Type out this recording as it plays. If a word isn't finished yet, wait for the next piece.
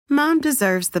Mom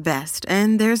deserves the best,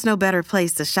 and there's no better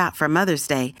place to shop for Mother's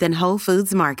Day than Whole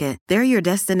Foods Market. They're your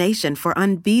destination for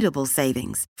unbeatable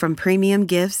savings, from premium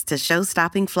gifts to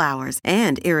show-stopping flowers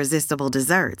and irresistible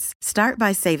desserts. Start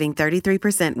by saving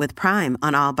 33% with Prime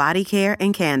on all body care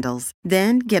and candles.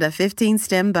 Then get a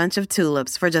 15-stem bunch of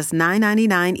tulips for just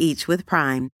 $9.99 each with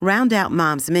Prime. Round out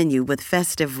Mom's menu with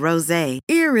festive rosé,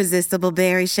 irresistible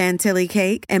berry chantilly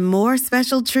cake, and more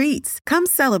special treats. Come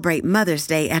celebrate Mother's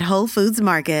Day at Whole Foods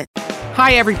Market.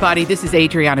 Hi, everybody. This is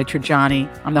Adriana Trajani.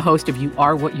 I'm the host of You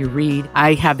Are What You Read.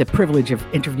 I have the privilege of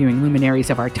interviewing luminaries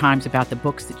of our times about the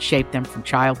books that shaped them from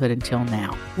childhood until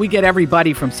now. We get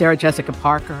everybody from Sarah Jessica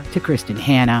Parker to Kristen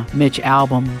Hanna, Mitch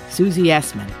Albom, Susie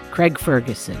Essman, Craig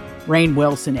Ferguson, Rainn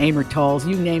Wilson, Amor Tolls,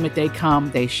 you name it, they come,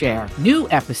 they share. New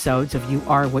episodes of You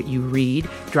Are What You Read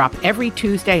drop every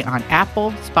Tuesday on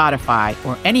Apple, Spotify,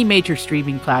 or any major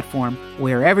streaming platform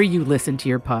wherever you listen to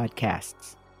your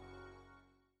podcasts.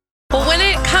 Well, when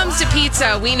it comes to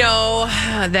pizza, we know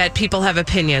that people have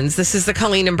opinions. This is the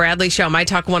Colleen and Bradley Show, My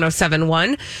Talk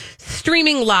 1071.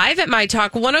 Streaming live at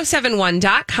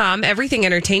MyTalk1071.com. Everything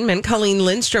Entertainment. Colleen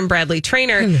Lindstrom, Bradley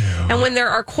Trainer. Hello. And when there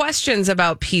are questions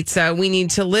about pizza, we need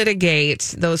to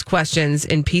litigate those questions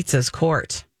in pizza's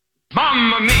court.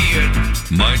 Mamma mia!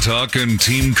 My Talk and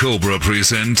Team Cobra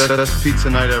present the best pizza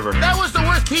night ever. That was the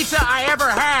worst pizza I ever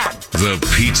had. The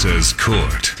Pizza's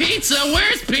Court. Pizza?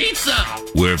 Where's pizza?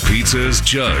 Where pizza is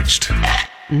judged.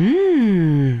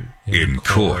 In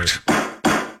court.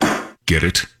 Get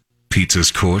it? Pizza's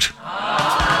Court?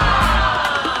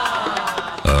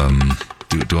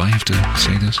 Do I have to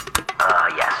say this?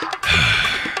 Yes.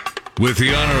 With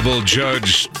the Honorable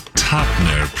Judge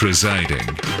Topner presiding.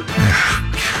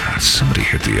 God, somebody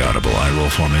hit the audible eye roll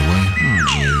for me, will you?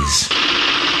 Jeez.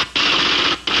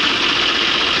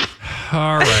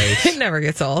 All right. It never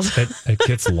gets old. It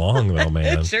gets long, though,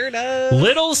 man. It sure does.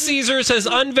 Little Caesars has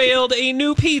unveiled a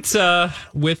new pizza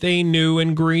with a new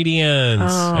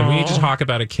ingredients. And we need to talk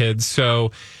about it, kids.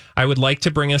 So I would like to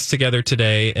bring us together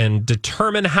today and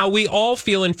determine how we all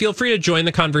feel. And feel free to join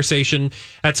the conversation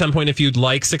at some point if you'd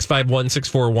like.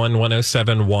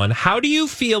 651-641-1071. How do you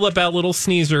feel about Little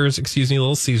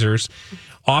Caesars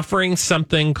offering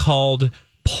something called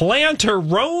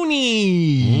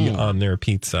Planteroni on their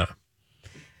pizza?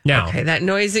 Now, okay, that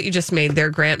noise that you just made there,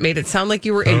 Grant, made it sound like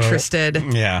you were interested.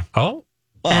 Yeah. Oh.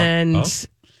 And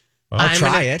I'll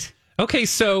try it. Okay,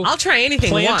 so I'll try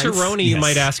anything once. Planteroni, you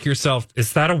might ask yourself,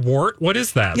 is that a wart? What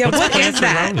is that? Yeah, What's what is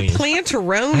that? Planteroni?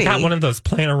 Planteroni. I got one of those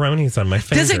Planteronis on my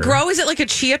finger. Does it grow? Is it like a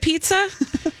chia pizza?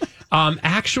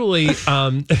 Actually,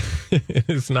 it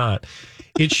is not.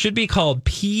 It should be called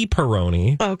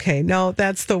pepperoni. Okay, no,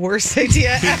 that's the worst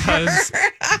idea because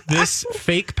this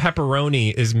fake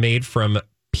pepperoni is made from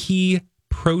pea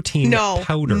protein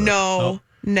powder.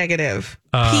 Negative.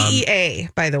 PEA,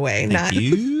 by the way. Not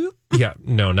you? Yeah,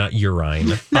 no, not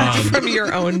urine. Not from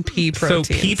your own pea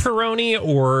protein. So pepperoni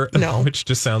or which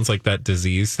just sounds like that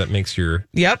disease that makes your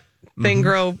thing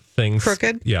grow things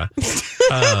crooked. Yeah.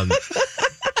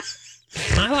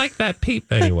 I like that peep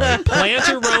anyway.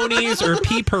 Planteronis or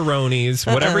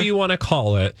pepperonis, whatever you want to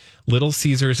call it. Little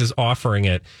Caesars is offering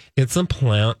it. It's a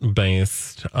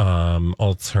plant-based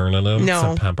alternative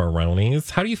to pepperonis.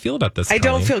 How do you feel about this? I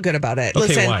don't feel good about it. Okay,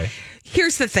 listen, why?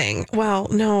 Here's the thing. Well,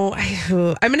 no,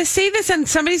 I'm going to say this, and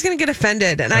somebody's going to get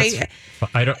offended. And I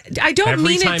don't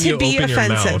mean it to be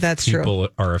offensive. That's true. People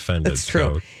are offended. That's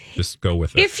true. So just go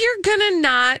with it. If you're going to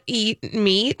not eat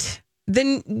meat,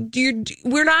 then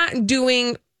we're not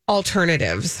doing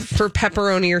alternatives for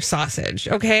pepperoni or sausage,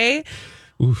 okay?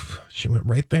 Oof, she went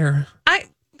right there.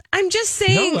 I'm just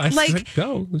saying, said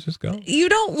go. Let's just go. You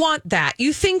don't want that.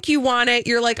 You think you want it.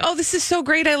 You're like, oh, this is so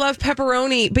great. I love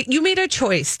pepperoni. But you made a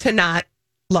choice to not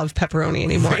love pepperoni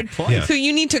anymore. Great point. Yeah. So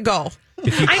you need to go.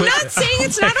 I'm not saying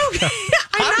it's not okay.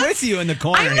 I'm with you in the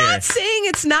corner I'm not saying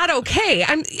it's not okay.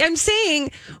 I'm saying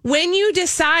when you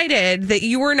decided that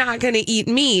you were not going to eat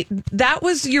meat, that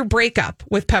was your breakup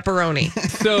with pepperoni.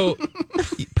 So,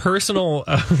 personal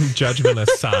judgment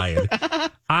aside,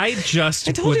 I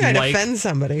told you I'd offend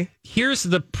somebody. Here's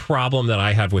the problem that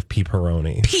I have with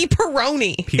pepperoni.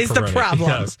 Pepperoni is the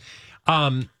problem.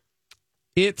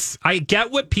 Yes. I get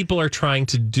what people are trying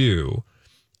to do.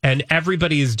 And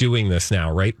everybody is doing this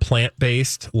now, right?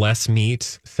 Plant-based, less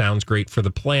meat, sounds great for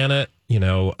the planet.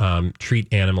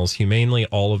 Treat animals humanely.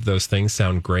 All of those things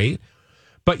sound great.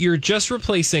 But you're just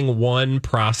replacing one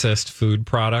processed food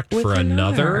product for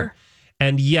another.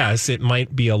 And yes, it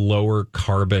might be a lower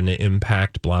carbon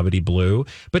impact, blah-bitty-blue.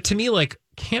 But to me,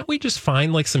 can't we just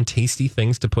find some tasty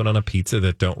things to put on a pizza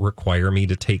that don't require me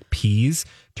to take peas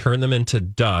turn them into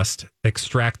dust,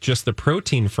 extract just the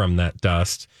protein from that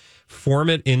dust, form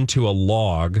it into a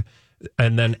log,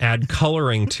 and then add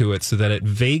coloring to it so that it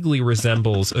vaguely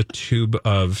resembles a tube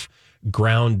of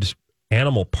ground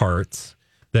animal parts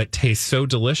that tastes so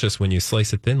delicious when you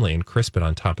slice it thinly and crisp it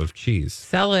on top of cheese.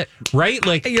 Sell it. Right?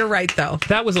 Like, you're right, though.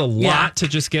 That was a lot to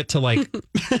just get to like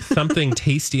something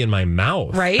tasty in my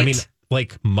mouth. Right? I mean,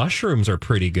 like mushrooms are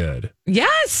pretty good.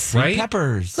 Yes. Right?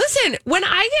 Peppers. Listen, when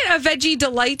I get a Veggie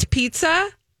Delight pizza,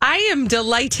 I am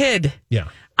delighted. Yeah.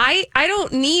 I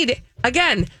don't need,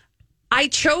 again, I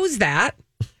chose that.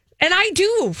 And I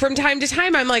do from time to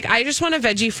time. I'm like, I just want a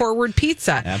veggie forward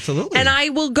pizza. Absolutely. And I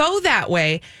will go that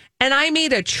way. And I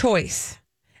made a choice.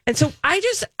 And so I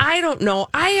don't know.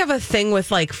 I have a thing with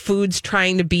like foods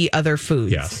trying to be other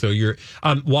foods. Yeah. So you're,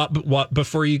 what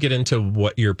before you get into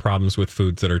what your problems with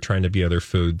foods that are trying to be other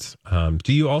foods,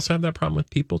 do you also have that problem with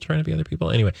people trying to be other people?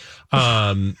 Anyway,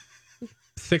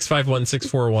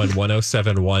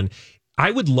 651-641-1071. I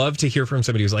would love to hear from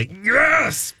somebody who's like,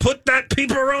 yes, put that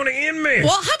pepperoni in me.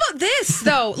 Well, how about this,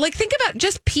 though? Like, think about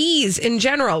just peas in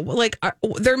general. Like,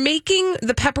 they're making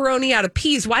the pepperoni out of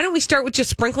peas. Why don't we start with just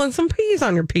sprinkling some peas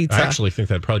on your pizza? I actually think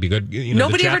that'd probably be good. You know,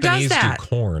 Nobody the ever does Japanese that. do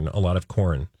corn, a lot of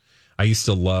corn. I used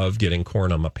to love getting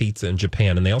corn on my pizza in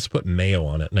Japan, and they also put mayo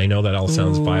on it. And I know that all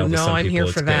sounds vile to no, some I'm people. here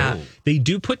It's for good. that. They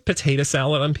do put potato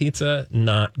salad on pizza.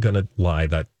 Not gonna lie,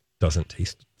 that doesn't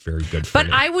taste very good for me.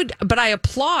 But I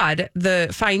applaud the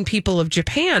fine people of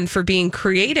Japan for being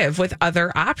creative with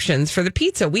other options for the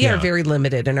pizza. We are very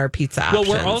limited in our pizza options.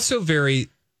 Well, we're also very,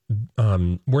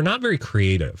 we're not very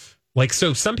creative. Like,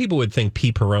 so some people would think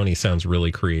pepperoni sounds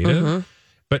really creative.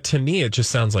 But to me, it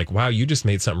just sounds like, wow, you just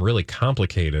made something really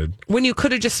complicated. When you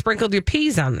could have just sprinkled your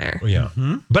peas on there. Yeah.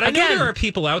 But I know Again. there are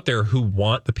people out there who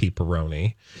want the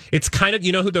pepperoni. It's kind of,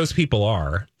 you know who those people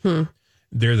are?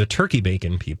 They're the turkey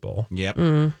bacon people. Yep.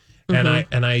 And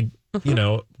I, you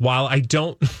know, while I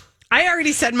don't... I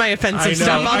already said my offensive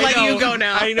stuff. I'll let you go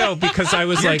now. I know, because I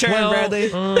was like, turn, well, Bradley.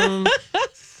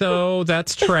 so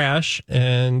that's trash,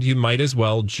 and you might as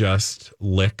well just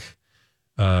lick,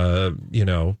 you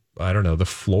know, I don't know, the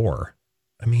floor.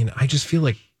 I mean, I just feel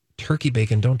like turkey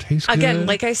bacon don't taste good. Again,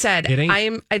 like I said, It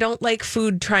ain't- I don't like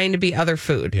food trying to be other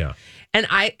food. Yeah. And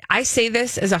I say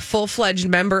this as a full-fledged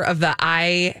member of the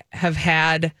I have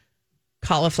had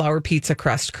cauliflower pizza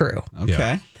crust crew. Okay.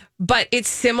 Yeah. But it's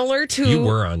similar to... You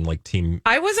were on like team...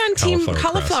 I was on team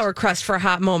Cauliflower cauliflower crust for a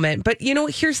hot moment. But, you know,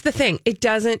 here's the thing. It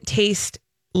doesn't taste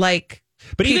like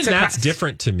But even pizza that's crust.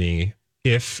 different to me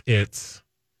if it's...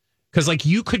 Because like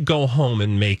you could go home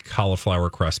and make cauliflower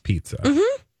crust pizza.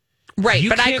 Right, You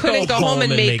but I can't couldn't go home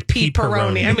and make pepperoni.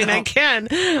 pepperoni. I mean, I can,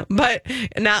 but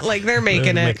not like they're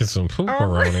making it. Making some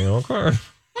pepperoni, okay.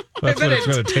 That's what it's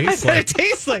going to taste I bet like. it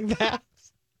tastes like that.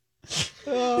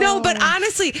 No, but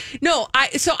honestly, no.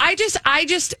 I just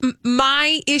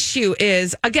my issue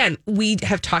is, again, we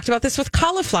have talked about this with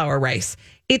cauliflower rice.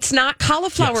 It's not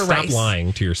cauliflower Stop rice.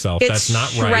 lying to yourself. It's That's not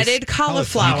shredded rice.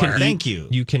 cauliflower. Thank you.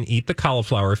 You can eat the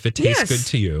cauliflower if it tastes Yes, good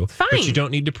to you, fine. but you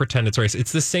don't need to pretend it's rice.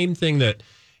 It's the same thing that,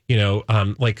 you know,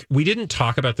 like we didn't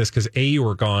talk about this because A, you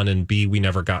were gone, and B, we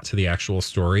never got to the actual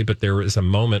story. But there was a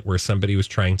moment where somebody was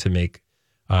trying to make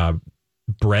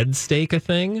bread steak a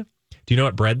thing. Do you know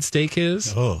what bread steak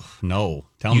is? Oh, no.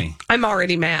 Tell me. I'm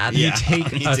already mad. You Yeah,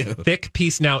 take me a too. thick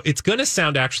piece. Now, it's going to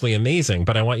sound actually amazing,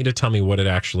 but I want you to tell me what it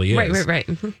actually is. Right.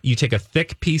 Mhm. You take a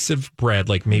thick piece of bread,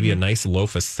 like maybe a nice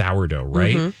loaf of sourdough,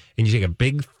 right? And you take a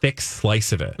big, thick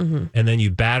slice of it, and then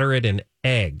you batter it in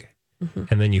egg,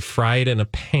 and then you fry it in a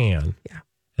pan. Yeah.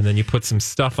 And then you put some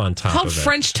stuff on top Called of it.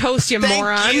 French toast, you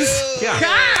morons. Yeah.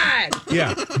 God,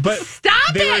 Yeah, but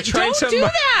stop they were it! trying Don't to do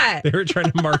mar- that. They were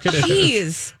trying to market it as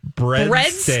Jeez, bread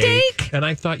steak? steak. And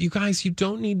I thought, you guys, you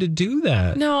don't need to do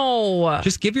that. No.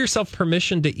 Just give yourself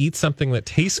permission to eat something that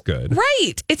tastes good.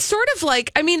 Right. It's sort of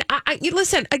like, I mean, you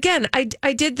listen, again,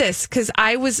 I did this because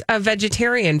I was a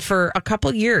vegetarian for a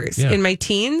couple years in my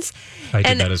teens. I did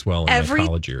And that as well in my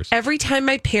college years. Every time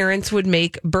my parents would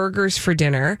make burgers for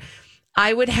dinner,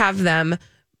 I would have them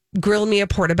grill me a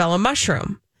portobello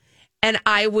mushroom. And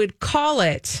I would call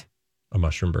it A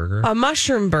mushroom burger. a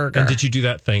mushroom burger. And did you do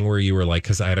that thing where you were like,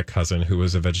 because I had a cousin who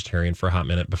was a vegetarian for a hot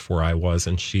minute before I was,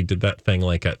 and she did that thing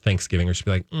like at Thanksgiving where she'd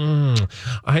be like,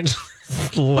 I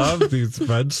just love these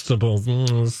vegetables.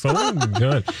 So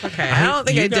good. Okay, I don't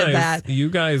think I did that. You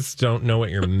guys don't know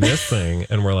what you're missing.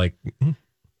 And we're like,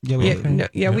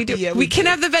 Yeah, we do. Yeah, we can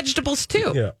have the vegetables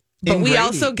too. yeah. But In we gravy.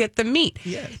 also get the meat.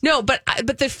 Yes. No, but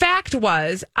the fact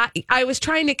was, I was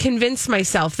trying to convince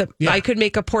myself that I could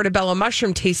make a portobello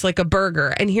mushroom taste like a burger.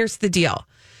 And here's the deal.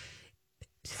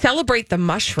 celebrate the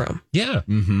mushroom, Yeah.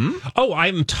 Mm-hmm. Oh,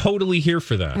 I'm totally here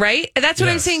for that. right? That's what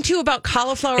I'm Yes. saying too about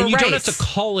cauliflower And you rice. don't have to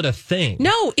call it a thing.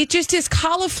 No, it just is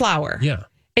cauliflower. Yeah.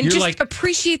 And You're just like,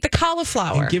 appreciate the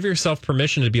cauliflower. and give yourself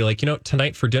permission to be like,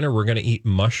 tonight for dinner, we're going to eat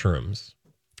mushrooms.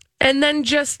 And then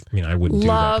just I mean, I wouldn't do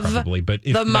love that probably, but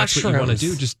if the that's what you want to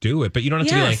mushrooms. do, just do it. But you don't have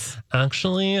to be like, Yes.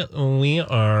 actually, we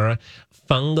are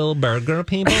fungal burger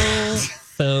people.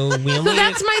 So we'll so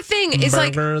that's my thing. It's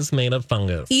like burgers made of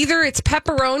fungus. either it's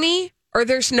pepperoni or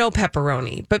there's no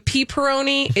pepperoni. But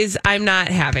pepperoni is I'm not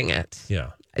having it. Yeah.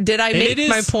 Did I And make it is,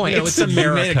 my point? It's You made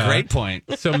America. a great point.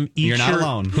 So eat You're not your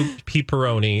alone.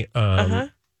 pepperoni,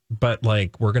 but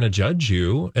like we're going to judge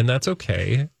you, and that's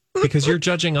okay because you're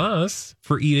judging us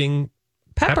for eating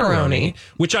Pepperoni.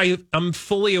 which I'm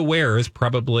fully aware is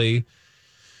probably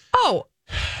Oh,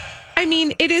 I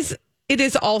mean, it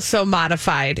is also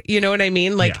modified. You know what I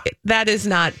mean? Like Yeah. that is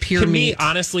not pure to me, meat.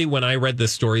 honestly, when I read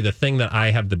this story, the thing that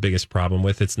I have the biggest problem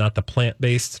with, it's not the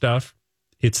plant-based stuff.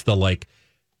 It's the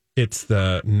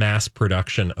mass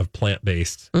production of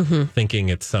plant-based, thinking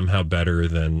it's somehow better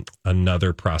than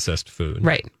another processed food.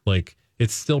 Right. Like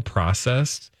it's still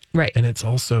processed. Right. And it's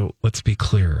also, let's be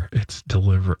clear, it's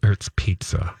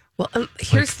pizza. Well,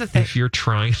 here's the thing. If you're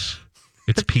trying,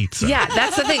 it's pizza. Yeah,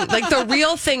 that's the thing. Like the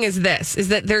real thing is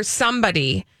that there's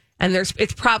somebody, and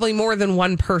it's probably more than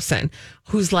one person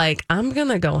who's like, I'm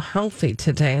gonna go healthy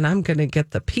today, and I'm gonna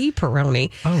get the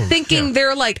pepperoni, thinking yeah.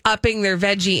 they're like upping their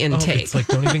veggie Oh, intake. it's like,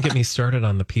 don't even get me started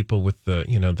on the people with the,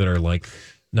 that are like,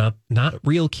 not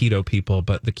real keto people,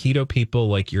 but the keto people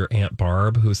like your Aunt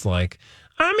Barb, who's like,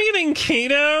 I'm eating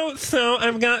keto, so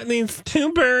I've got these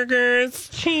 2 burgers,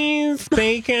 cheese,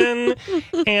 bacon,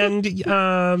 and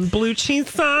blue cheese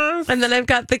sauce. and then I've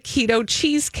got the keto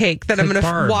cheesecake that I'm Like,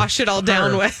 gonna Barb, wash it all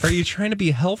down Barb, with. Are you trying to be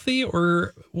healthy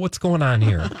or what's going on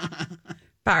here?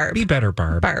 Barb. Be better,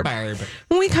 Barb. Barb.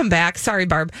 When we come back, sorry,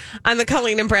 Barb, on the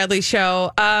Colleen and Bradley show.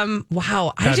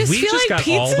 Wow, I God, just we feel just like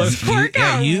got all pizza's of pork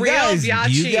a you real guys,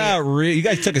 biatchy. you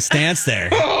guys took a stance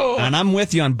there, and I'm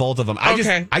with you on both of them.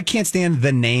 Okay. I can't stand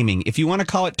the naming. If you want to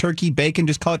call it turkey bacon,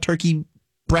 just call it turkey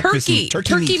breakfast.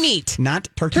 Turkey meat. not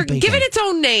turkey bacon. Give it its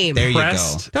own name. There you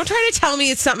Pressed. Don't try to tell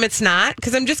me it's something it's not,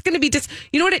 because I'm just going to be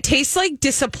you know what it tastes like?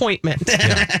 Disappointment. go.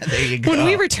 There you go. When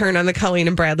we return on the Colleen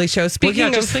and Bradley show, Well, speaking yeah,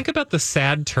 of just think about the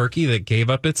sad turkey that gave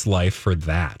up its life for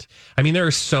that. I mean, there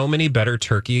are so many better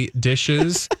turkey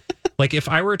dishes. Like, if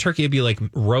I were a turkey, it'd be like,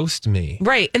 roast me.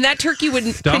 right, and that turkey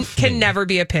Stuff can me. never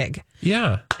be a pig,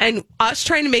 Yeah. and us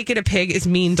trying to make it a pig is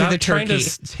mean Stop to the trying turkey.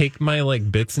 to take my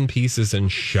like bits and pieces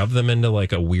and shove them into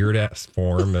like a weird ass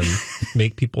form and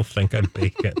make people think I'm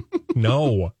bacon.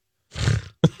 No.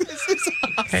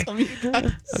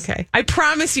 Okay, I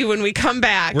promise you, when we come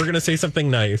back, We're going to say something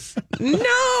nice. no,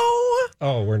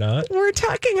 Oh, we're not? we're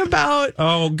talking about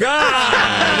Oh,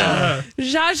 God.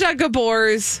 Zsa Zsa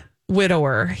Gabor's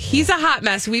widower. He's a hot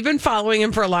mess. We've been following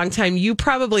him for a long time. You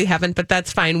probably haven't, but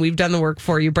that's fine. We've done the work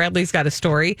for you. Bradley's got a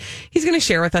story he's going to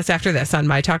share with us after this on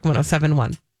My Talk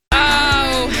 107.1.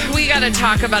 Oh, we got to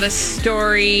talk about a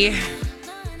story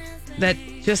that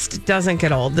just doesn't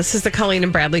get old. This is the Colleen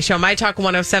and Bradley show, My Talk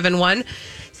 107.1.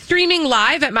 Streaming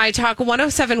live at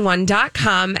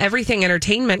MyTalk1071.com. Everything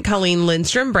Entertainment. Colleen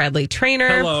Lindstrom, Bradley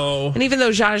Trainer. Hello. And even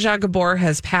though Zsa Zsa Gabor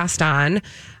has passed on,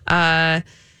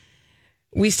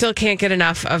 we still can't get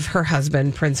enough of her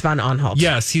husband, Prince von Anhalt.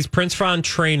 Yes, he's Prince von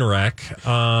Trainwreck,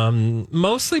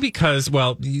 mostly because,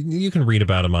 well, you can read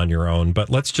about him on your own, but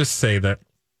let's just say that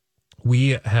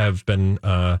we have been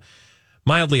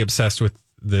mildly obsessed with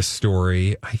this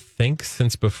story, I think,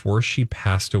 since before she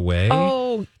passed away.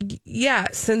 Oh, yeah,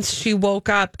 since she woke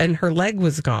up and her leg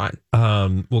was gone.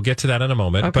 We'll get to that in a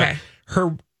moment. Okay.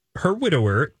 But her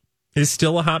widower is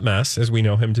still a hot mess, as we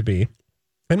know him to be,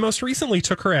 and most recently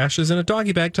took her ashes in a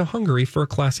doggy bag to Hungary for a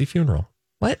classy funeral.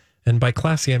 What? And by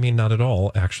classy, I mean not at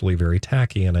all, actually very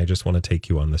tacky, and I just want to take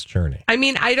you on this journey. I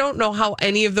mean, I don't know how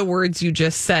any of the words you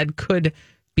just said could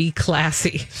be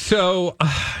classy. So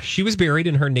she was buried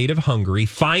in her native Hungary,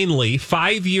 finally,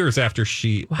 5 years after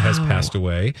she has passed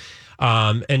away.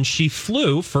 And she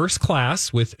flew first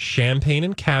class with champagne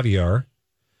and caviar.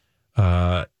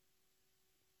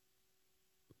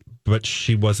 But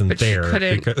she wasn't there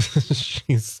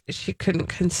because she couldn't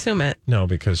consume it. No,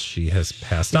 because she has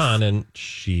passed on, and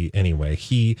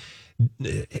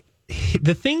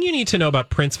the thing you need to know about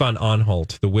Prince von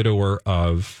Anhalt, the widower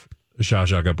of Zsa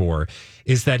Zsa Gabor,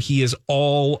 is that he is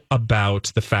all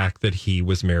about the fact that he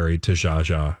was married to Zsa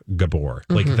Zsa Gabor.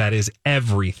 Like, that is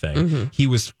everything. He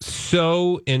was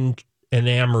so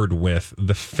enamored with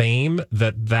the fame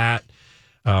that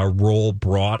role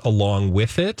brought along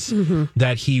with it,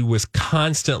 that he was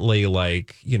constantly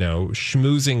like,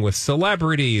 schmoozing with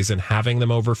celebrities and having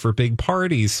them over for big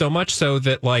parties, so much so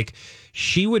that like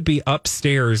she would be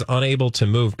upstairs unable to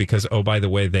move because, oh, by the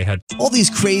way, they had All these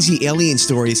crazy alien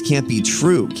stories can't be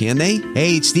true, can they?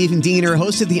 Hey, it's Stephen Diener,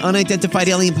 host of the Unidentified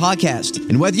Alien Podcast.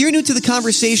 And whether you're new to the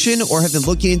conversation or have been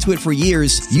looking into it for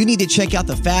years, you need to check out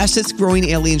the fastest growing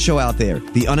alien show out there,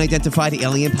 the Unidentified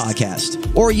Alien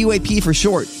Podcast, or UAP for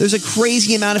short. There's a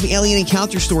crazy amount of alien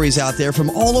encounter stories out there from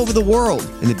all over the world.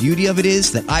 And the beauty of it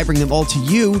is that I bring them all to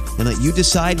you and let you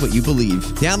decide what you believe.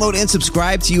 Download and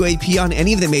subscribe to UAP on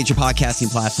any of the major podcasting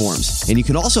platforms. And you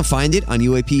can also find it on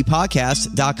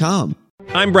UAPpodcast.com.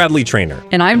 I'm Bradley Trainer.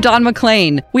 And I'm Don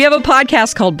McClain. We have a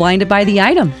podcast called Blinded by the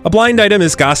Item. A blind item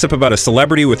is gossip about a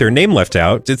celebrity with their name left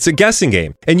out. It's a guessing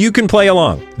game, and you can play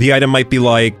along. The item might be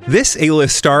like, this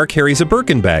A-list star carries a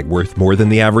Birkin bag worth more than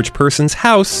the average person's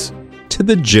house to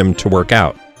the gym to work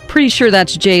out. Pretty sure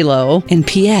that's J-Lo. And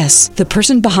P.S. the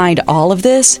person behind all of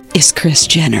this is Kris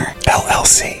Jenner,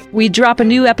 LLC. We drop a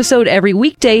new episode every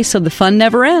weekday so the fun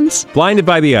never ends. Blinded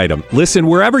by the Item. Listen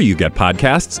wherever you get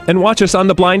podcasts and watch us on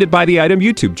the Blinded by the Item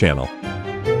YouTube channel.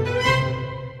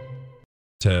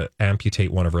 to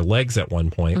amputate one of her legs at one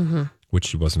point, which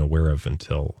she wasn't aware of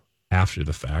until after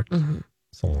the fact.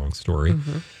 It's a long story.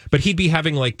 But he'd be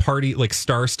having like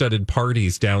star-studded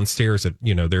parties downstairs at,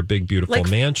 their big, beautiful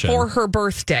mansion. For her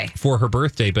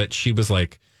birthday. But she was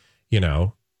like,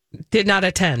 did not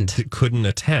attend. Couldn't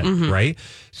attend, right?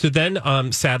 So then,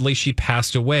 sadly, she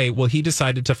passed away. Well, he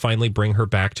decided to finally bring her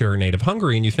back to her native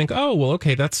Hungary. And you think, oh, well,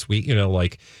 okay, that's sweet.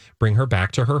 Bring her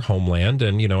back to her homeland.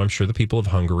 And, I'm sure the people of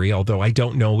Hungary, although I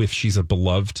don't know if she's a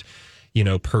beloved,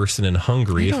 person in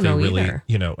Hungary. If they really, either.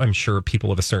 I'm sure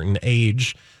people of a certain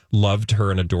age loved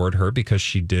her and adored her because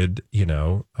she did,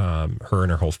 her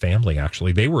and her whole family,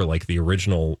 actually. They were like the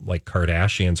original, like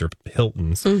Kardashians or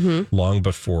Hiltons long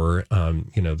before,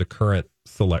 the current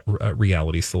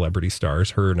reality celebrity stars,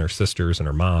 her and her sisters and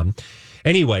her mom.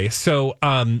 Anyway, so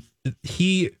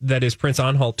Prince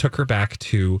Anhalt took her back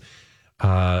to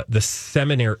the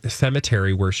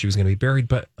cemetery where she was going to be buried.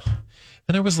 But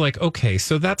then I was like, okay,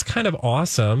 so that's kind of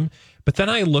awesome. But then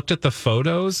I looked at the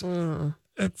photos.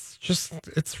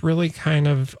 It's really kind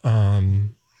of,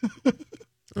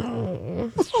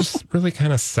 it's just really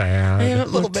kind of sad. I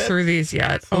haven't looked through these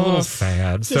yet. A little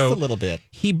sad. Just a little bit.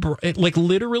 He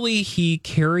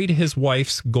carried his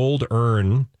wife's gold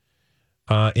urn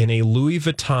in a Louis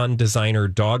Vuitton designer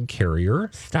dog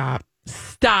carrier. Stop.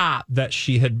 That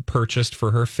she had purchased for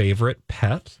her favorite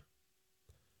pet.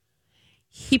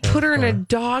 He put her in a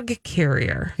dog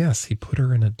carrier. Yes, he put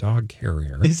her in a dog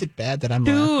carrier. Is it bad that I'm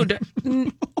Dude,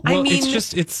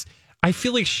 I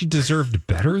feel like she deserved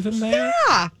better than that.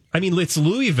 Yeah. I mean, it's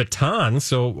Louis Vuitton,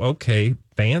 so okay,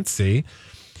 fancy.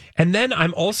 And then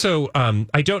I'm also,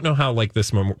 I don't know how like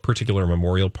this particular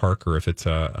memorial park or if it's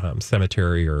a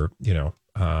cemetery or,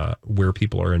 where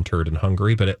people are interred in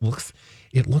Hungary, but it looks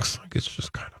like it's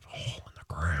just kind of a hole in the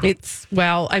ground.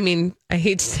 I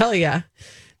hate to tell you,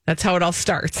 that's how it all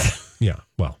starts. Yeah.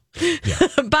 Well, yeah.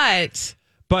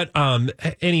 But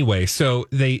anyway, so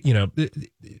they,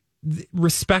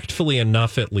 respectfully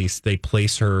enough, at least they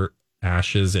place her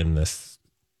ashes in this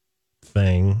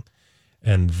thing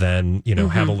and then,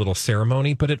 have a little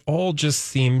ceremony, but it all just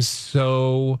seems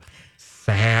so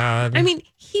sad. I mean,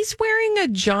 he's wearing a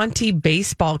jaunty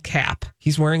baseball cap.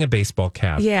 He's wearing a baseball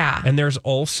cap. Yeah. And there's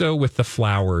also with the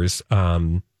flowers,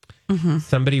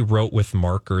 somebody wrote with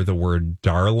marker the word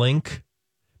darlink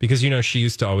because, she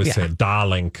used to always say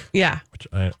darlink. Yeah. Which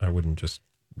I wouldn't just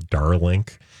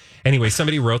darlink. Anyway,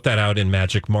 somebody wrote that out in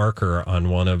magic marker on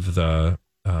one of the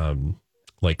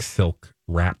silk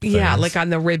wrap things. Yeah, like on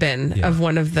the ribbon of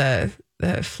one of the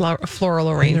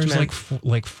floral arrangements. And there's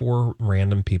like four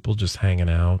random people just hanging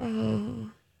out.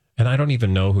 And I don't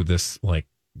even know who this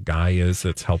guy is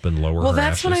that's helping lower her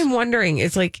that's ashes. what I'm wondering.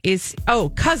 Cousin. It's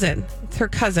her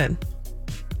cousin.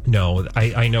 No,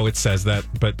 I know it says that,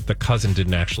 but the cousin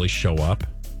didn't actually show up.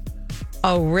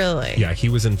 Oh, really? Yeah, he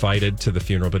was invited to the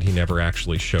funeral, but he never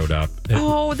actually showed up.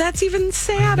 That's even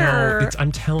sadder.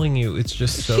 I'm telling you, it's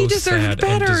just so sad. She deserves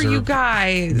better, you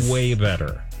guys. Way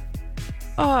better.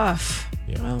 Yeah.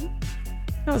 Well,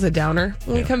 that was a downer.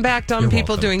 When we come back, dumb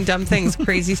people doing dumb things,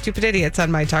 crazy, stupid idiots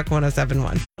on My Talk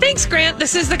 107.1. Thanks, Grant.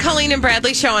 This is the Colleen and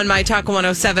Bradley Show on My Talk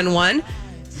 107.1.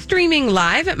 Streaming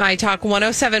live at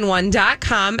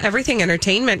MyTalk1071.com. Everything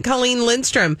Entertainment. Colleen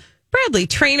Lindstrom, Bradley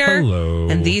Trainer. Hello.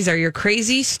 And these are your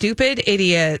crazy, stupid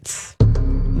idiots.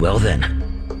 Well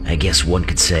then, I guess one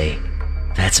could say,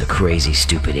 that's a crazy,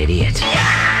 stupid idiot.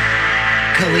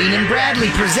 Colleen and Bradley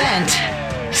present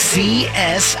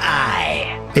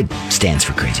CSI. It stands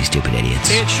for Crazy Stupid Idiots.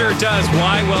 It sure does.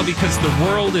 Why? Well, because the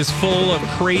world is full of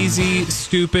crazy,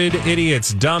 stupid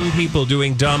idiots, dumb people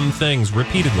doing dumb things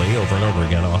repeatedly over and over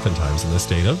again, oftentimes in the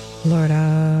state of Florida.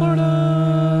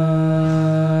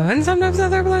 And sometimes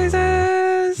other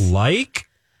places. Like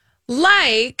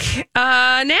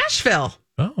Nashville.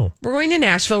 Oh. We're going to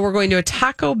Nashville. We're going to a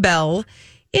Taco Bell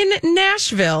in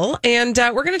Nashville. And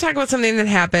we're going to talk about something that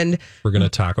happened. We're going to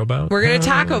talk about? We're going to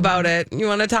talk about it. You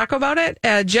want to talk about it?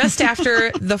 Just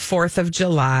after the 4th of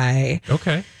July.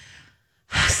 Okay.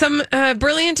 Some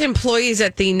brilliant employees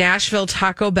at the Nashville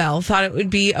Taco Bell thought it would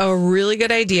be a really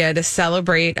good idea to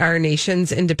celebrate our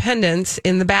nation's independence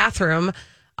in the bathroom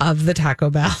of the Taco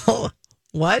Bell.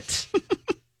 What?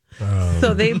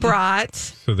 So they brought...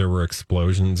 So there were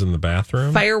explosions in the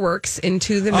bathroom? Fireworks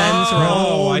into the men's room.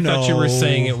 Oh, I thought you were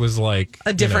saying it was like...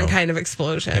 A different kind of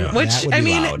explosion. Yeah. Which, I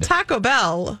mean, loud. Taco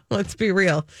Bell, let's be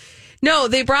real. No,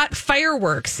 they brought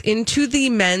fireworks into the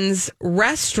men's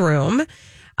restroom.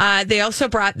 They also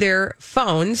brought their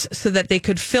phones so that they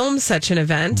could film such an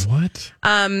event. What?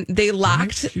 They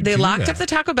locked up that? the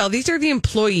Taco Bell. These are the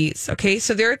employees, okay?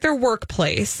 So they're at their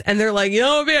workplace and they're like, you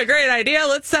know, it'd be a great idea.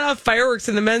 Let's set off fireworks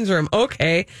in the men's room.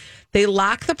 Okay. They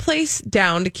locked the place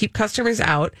down to keep customers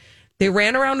out. They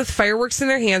ran around with fireworks in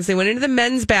their hands. They went into the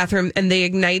men's bathroom and they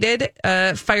ignited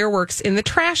fireworks in the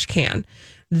trash can.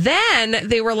 Then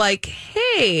they were like,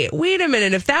 hey, wait a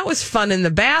minute. If that was fun in the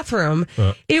bathroom,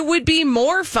 it would be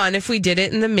more fun if we did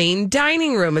it in the main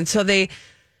dining room. And so they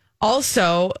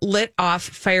also lit off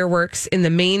fireworks in the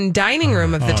main dining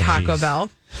room of the Taco Bell.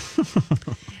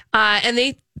 And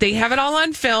they have it all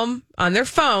on film on their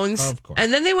phones. Of course.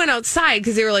 And then they went outside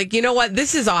because they were like, you know what?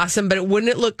 This is awesome, but wouldn't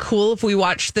it look cool if we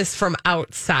watched this from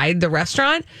outside the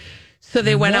restaurant? So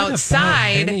they went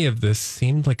outside. Any of this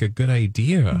seemed like a good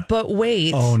idea. But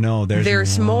wait. Oh, no.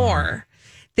 There's more.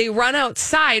 They run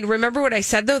outside. Remember what I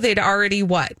said, though? They'd already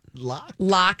what?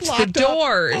 Locked the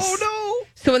doors. Oh, no.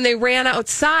 So when they ran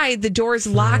outside, the doors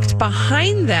locked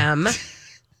behind them.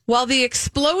 While the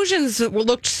explosions that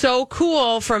looked so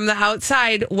cool from the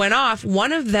outside went off,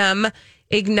 one of them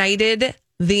ignited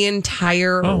the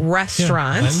entire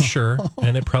restaurant. Yeah, I'm sure.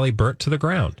 And it probably burnt to the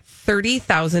ground.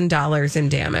 $30,000 in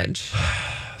damage.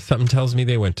 Something tells me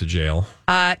they went to jail.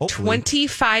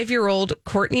 25-year-old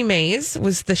Courtney Mays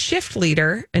was the shift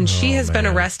leader, and she has been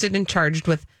arrested and charged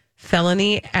with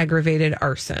felony aggravated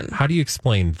arson. How do you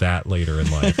explain that later in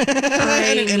life?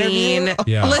 I mean,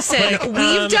 Yeah. listen,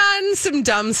 we've done some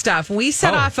dumb stuff. We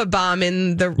set off a bomb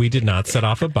in the... We did not set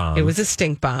off a bomb. It was a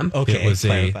stink bomb. Okay, it was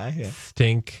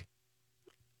stink...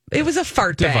 It was a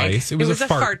fart device. bag. It was a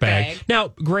fart bag. Now,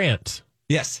 Grant.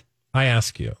 Yes. I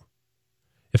ask you,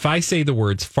 if I say the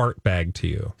words fart bag to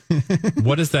you,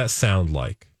 what does that sound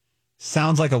like?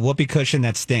 Sounds like a whoopee cushion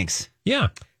that stinks. Yeah.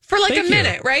 For like Thank a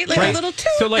minute, right? Like a little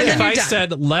toot. So like and if then I you're done.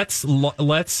 said,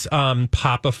 let's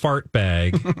pop a fart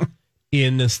bag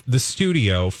in the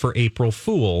studio for April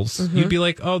Fools, you'd be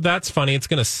like, oh, that's funny. It's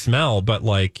going to smell, but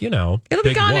like, you know. It'll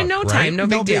be big gone whoop, in no right? time. No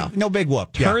big deal. No big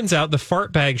whoop. Turns out the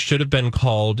fart bag should have been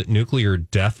called nuclear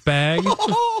death bag.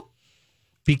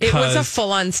 Because it was a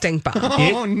full-on stink bomb.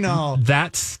 Oh, no.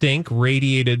 That stink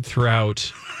radiated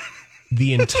throughout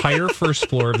the entire first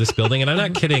floor of this building. And I'm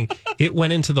not kidding. It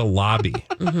went into the lobby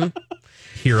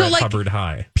here So, at like, Hubbard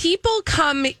High. People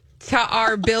come to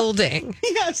our building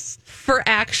for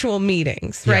actual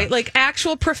meetings, right? Yeah. Like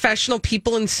actual professional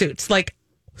people in suits, like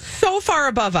so far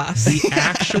above us. The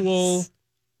actual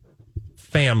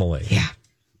family. Yeah.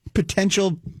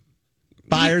 Potential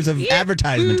buyers of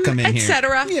advertisement come in et here.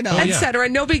 cetera, et cetera.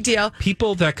 No big deal.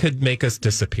 People that could make us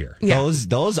disappear. Yeah.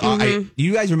 Those are.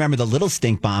 You guys remember the little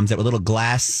stink bombs that were little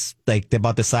glass, like they're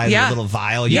about the size of a little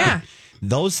vial? Yeah.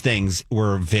 Those things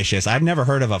were vicious. I've never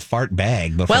heard of a fart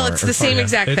bag before. Well, it's the same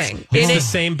exact It's thing. the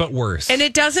same, but worse. And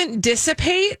it doesn't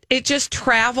dissipate. It just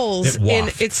travels It in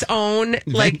wafts. its own,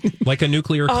 like a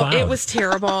nuclear cloud. it was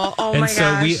terrible. Oh, and my so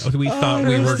gosh. we thought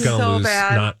we it were was going to so lose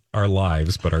bad. not our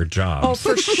lives, but our jobs. Oh,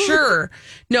 for sure.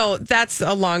 No, that's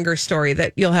a longer story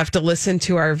that you'll have to listen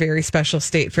to our very special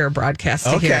State Fair broadcast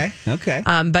to hear. Okay.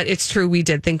 But it's true. We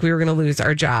did think we were going to lose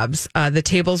our jobs. The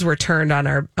tables were turned on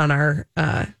our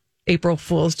April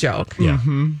Fool's joke. Yeah.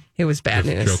 It was bad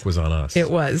The news. joke was on us.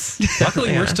 It was.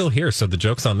 Luckily, we're still here, so the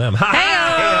joke's on them. Ha!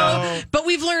 Hey-o! But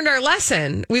we've learned our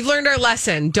lesson.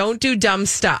 Don't do dumb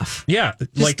stuff. Yeah.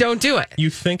 Just don't do it. You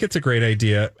think it's a great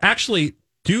idea. Actually,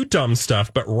 do dumb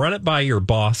stuff, but run it by your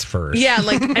boss first. Yeah,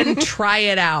 and try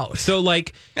it out. So,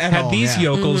 At had home, these yeah.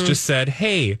 yokels just said,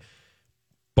 hey,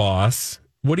 boss,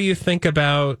 what do you think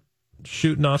about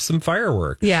shooting off some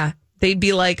fireworks? Yeah. They'd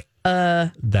be like,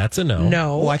 That's a no.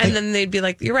 No. Well, and then they'd be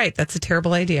like, you're right. That's a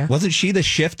terrible idea. Wasn't she the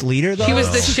shift leader, though? She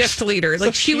was the shift leader.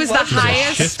 Like, she was the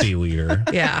highest. Shifty leader.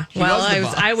 Yeah.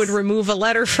 Well, I would remove a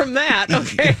letter from that.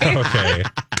 Okay. Okay.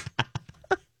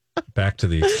 Back to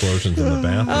the explosions in the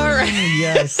bathroom. All right.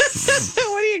 Yes.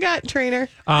 What do you got, trainer?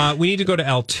 We need to go to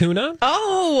Altoona.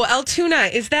 Oh, Altoona.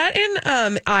 Is that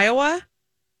in Iowa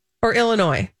or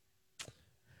Illinois?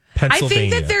 I Pennsylvania.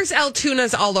 think that there's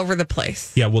Altoonas all over the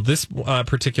place. Yeah, well, this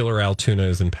particular Altoona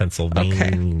is in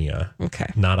Pennsylvania. Okay.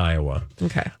 Not Iowa.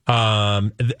 Okay.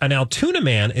 An Altoona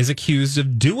man is accused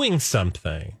of doing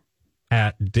something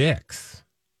at Dick's.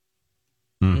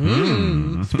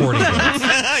 Mm-hmm. Sporting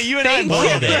goods. You and I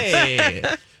both did.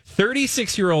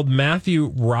 36-year-old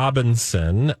Matthew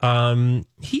Robinson,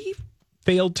 he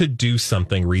failed to do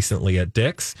something recently at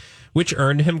Dick's, which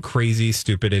earned him crazy,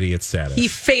 stupid idiot status. He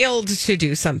failed to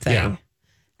do something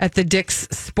at the Dick's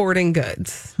Sporting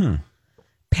Goods.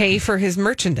 Pay for his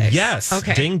merchandise. Yes.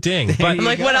 Okay. Ding, ding. But I'm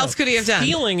like, what else could he have done?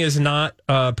 Stealing is not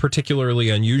particularly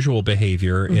unusual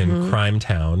behavior in Crime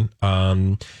Town.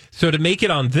 So to make it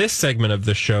on this segment of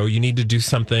the show, you need to do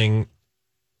something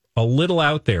a little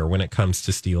out there when it comes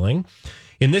to stealing.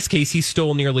 In this case, he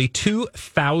stole nearly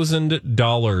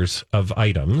 $2,000 of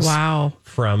items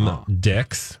from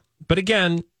Dick's. But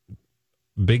again,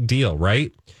 big deal,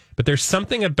 right? But there's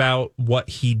something about what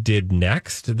he did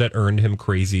next that earned him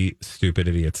crazy, stupid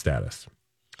idiot status.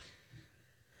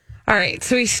 All right.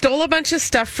 So he stole a bunch of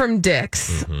stuff from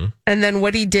Dick's. And then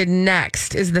what he did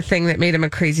next is the thing that made him a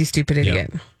crazy, stupid idiot.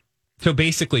 Yeah. So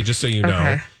basically, just so you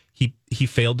know, he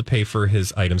failed to pay for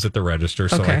his items at the register.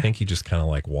 So I think he just kind of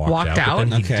like walked out. But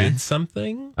then he did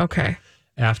something. Okay.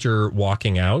 After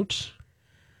walking out.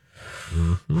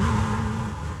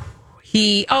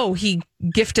 He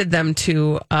gifted them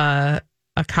to a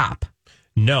cop.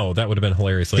 No, that would have been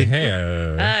hilarious. Like,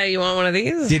 hey, you want one of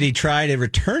these? Did he try to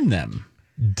return them?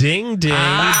 Ding, ding, ding.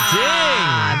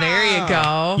 There you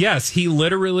go. Yes, he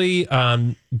literally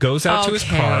goes out to his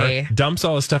car, dumps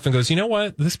all his stuff, and goes, you know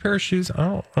what? This pair of shoes,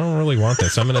 I don't really want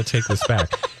this. I'm going to take this back.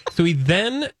 So he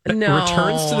then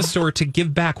returns to the store to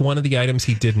give back one of the items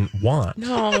he didn't want.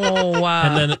 No.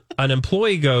 And then an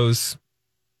employee goes,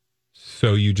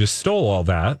 so you just stole all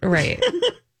that. Right.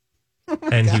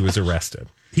 And he was arrested.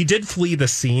 He did flee the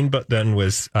scene, but then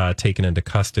was taken into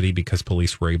custody because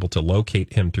police were able to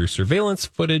locate him through surveillance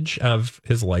footage of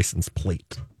his license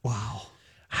plate. Wow.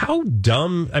 How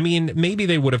dumb. I mean, maybe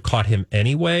they would have caught him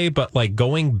anyway, but like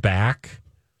going back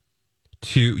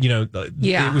to,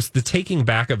 it was the taking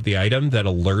back of the item that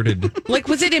alerted. Like,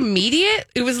 was it immediate?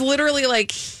 It was literally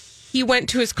like he went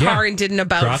to his car and did an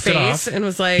about face and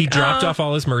was like, he dropped off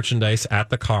all his merchandise at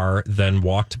the car, then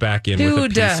walked back in with a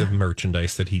piece of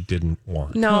merchandise that he didn't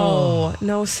want.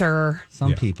 No, sir.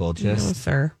 Some people just. No,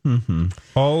 sir.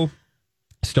 All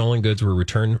stolen goods were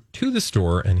returned to the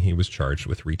store, and he was charged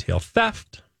with retail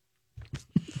theft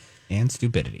and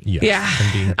stupidity. Yes,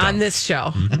 and being dumb. On this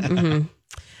show.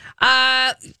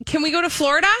 Can we go to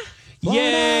Florida?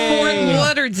 Yay! Fort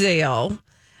Lauderdale.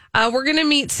 We're going to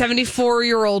meet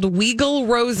 74-year-old Weigel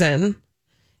Rosen.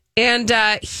 And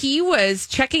he was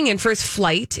checking in for his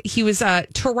flight. He was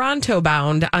Toronto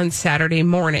bound on Saturday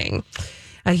morning.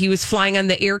 He was flying on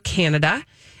the Air Canada.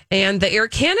 And the Air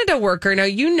Canada worker,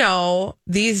 now,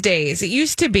 these days, it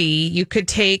used to be you could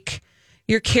take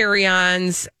your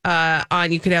carry-ons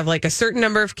on. You could have like a certain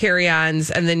number of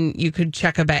carry-ons and then you could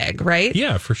check a bag, right?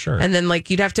 Yeah, for sure. And then like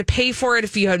you'd have to pay for it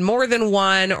if you had more than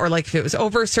one or like if it was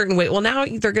over a certain weight. Well, now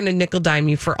they're going to nickel dime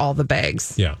you for all the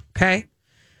bags. Yeah. Okay.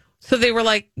 So they were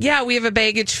like, yeah, we have a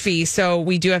baggage fee. So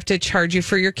we do have to charge you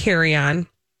for your carry-on.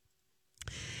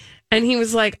 And he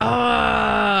was like,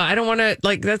 I don't want to,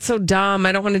 like, that's so dumb.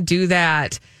 I don't want to do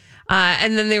that.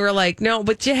 And then they were like, no,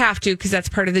 but you have to because that's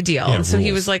part of the deal. Yeah, and so rules.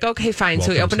 he was like, okay, fine.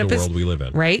 Welcome so he opened to up the his world we live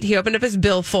in. Right. He opened up his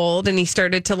billfold and he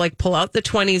started to like pull out the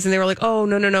 20s. And they were like, oh,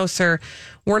 no, sir.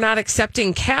 We're not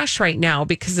accepting cash right now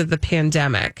because of the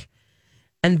pandemic.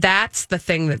 And that's the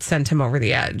thing that sent him over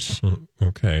the edge.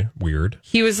 Okay. Weird.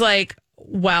 He was like,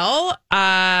 well,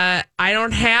 I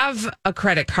don't have a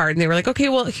credit card. And they were like, okay,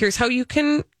 well, here's how you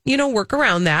can, work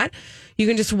around that. You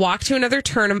can just walk to another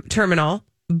terminal,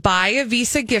 buy a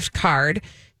Visa gift card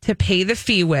to pay the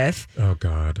fee with. Oh,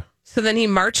 God. So then he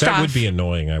marched off. That would be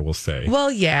annoying, I will say.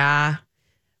 Well, yeah.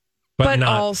 But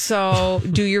also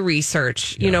do your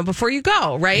research, before you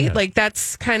go, right? Yeah. Like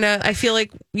that's kind of, I feel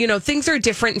like, things are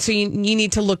different. So you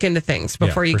need to look into things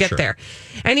before you get there.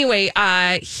 Anyway,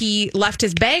 he left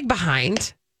his bag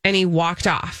behind and he walked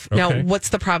off. Okay. Now, what's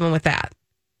the problem with that?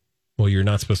 Well, you're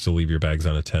not supposed to leave your bags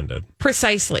unattended.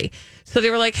 Precisely. So they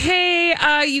were like, hey,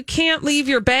 you can't leave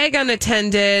your bag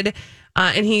unattended.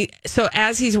 So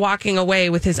as he's walking away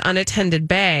with his unattended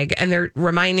bag, and they're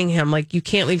reminding him, like, you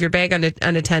can't leave your bag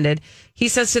unattended, he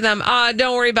says to them,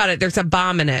 don't worry about it. There's a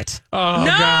bomb in it. Oh,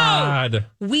 no! God.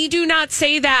 We do not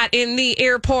say that in the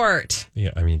airport.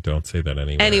 Yeah, I mean, don't say that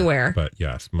anywhere. Anywhere. But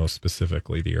yes, most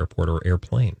specifically the airport or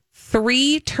airplane.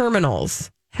 3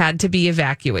 terminals had to be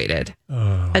evacuated.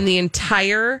 And the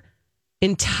entire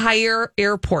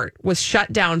airport was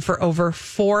shut down for over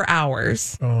 4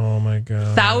 hours. Oh, my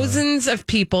God. Thousands of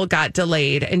people got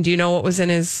delayed. And do you know what was in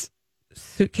his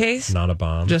suitcase? Not a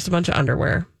bomb. Just a bunch of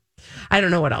underwear. I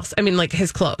don't know what else. I mean, like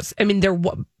his clothes. I mean,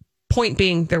 point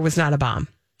being, there was not a bomb.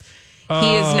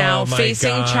 He is now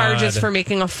facing charges for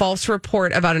making a false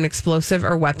report about an explosive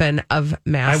or weapon of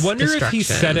mass I wonder if he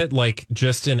said it like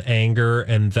just in anger.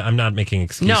 And I'm not making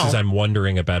excuses. No. I'm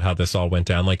wondering about how this all went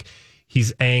down. Like,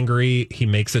 he's angry. He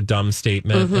makes a dumb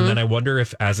statement. And then I wonder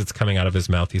if as it's coming out of his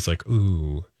mouth, he's like,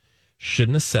 ooh,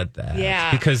 shouldn't have said that.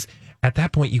 Yeah. Because at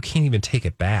that point, you can't even take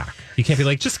it back. You can't be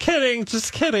like, just kidding,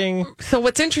 just kidding. So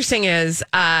what's interesting is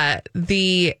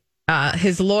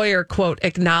his lawyer, quote,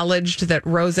 acknowledged that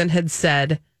Rosen had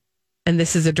said, and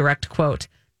this is a direct quote,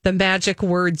 the magic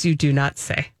words you do not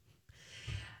say.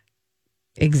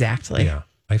 Exactly. Yeah.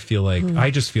 I feel like,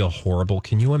 I just feel horrible.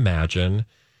 Can you imagine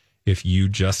if you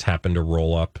just happen to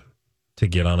roll up to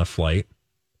get on a flight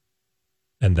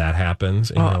and that happens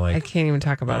and you're like, I can't even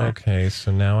talk about it. Okay,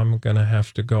 so now I'm going to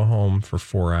have to go home for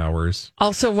 4 hours.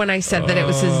 Also, when I said that it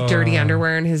was his dirty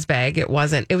underwear in his bag, it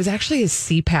wasn't. It was actually his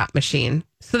CPAP machine.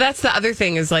 So that's the other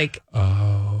thing is like,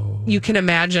 you can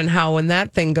imagine how when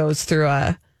that thing goes through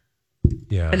an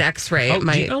X-ray, it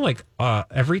might. Do you know, like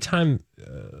every time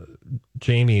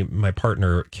Jamie, my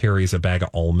partner, carries a bag of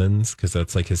almonds because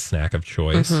that's like his snack of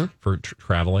choice for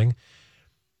traveling.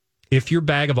 If your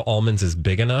bag of almonds is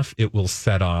big enough, it will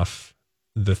set off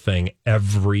the thing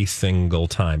every single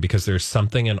time because there's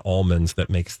something in almonds that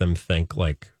makes them think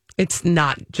like it's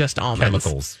not just almonds.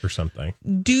 Chemicals or something.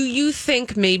 Do you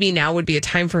think maybe now would be a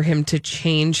time for him to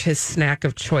change his snack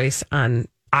of choice on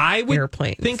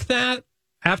airplanes? I think that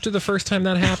after the first time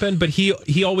that happened, but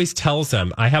he always tells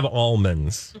them, I have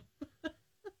almonds.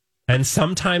 And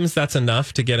sometimes that's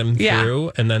enough to get him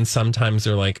through. And then sometimes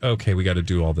they're like, okay, we got to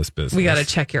do all this business. We got to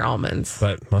check your almonds.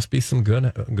 But must be some good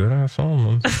ass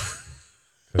almonds.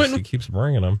 Because he keeps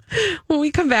bringing them. When we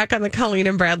come back on the Colleen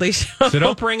and Bradley show. So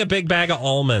don't bring a big bag of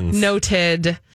almonds. Noted.